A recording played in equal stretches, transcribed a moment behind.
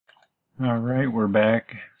Alright, we're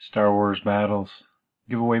back. Star Wars Battles.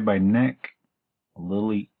 Giveaway by Nick.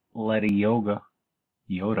 Ledy Yoda.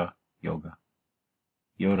 Yoda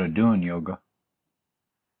doing yoga.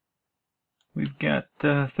 We've got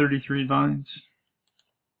 33 lines.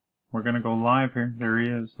 We're going to go live here. There he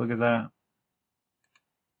is. Look at that.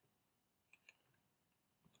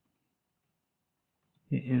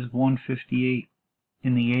 It is 1:58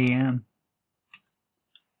 in the AM.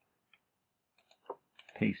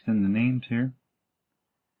 Paste in the names here.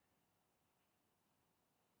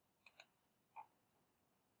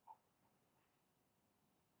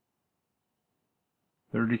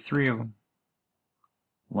 "33 of them.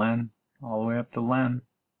 Len, all the way up to Len.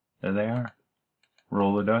 There they are.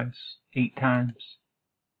 Roll the dice 8 times.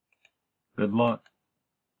 Good luck.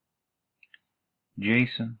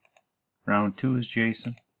 Jason. Round 2 is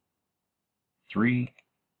Jason. 3.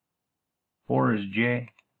 4 is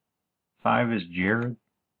Jay. 5 is Jared.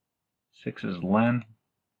 6 is Len.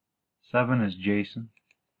 7 is Jason.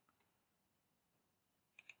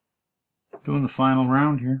 Doing the final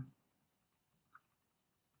round here.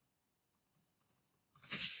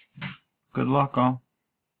 Good luck, all.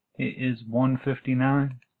 It is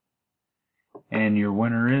 1:59, and your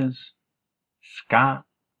winner is Scott,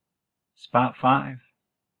 spot 5.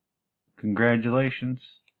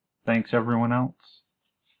 Congratulations. Thanks everyone else.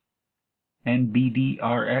 And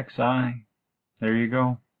BDRXI. There you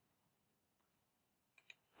go.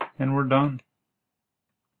 And we're done.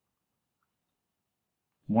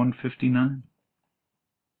 1:59.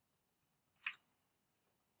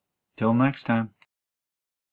 Till next time.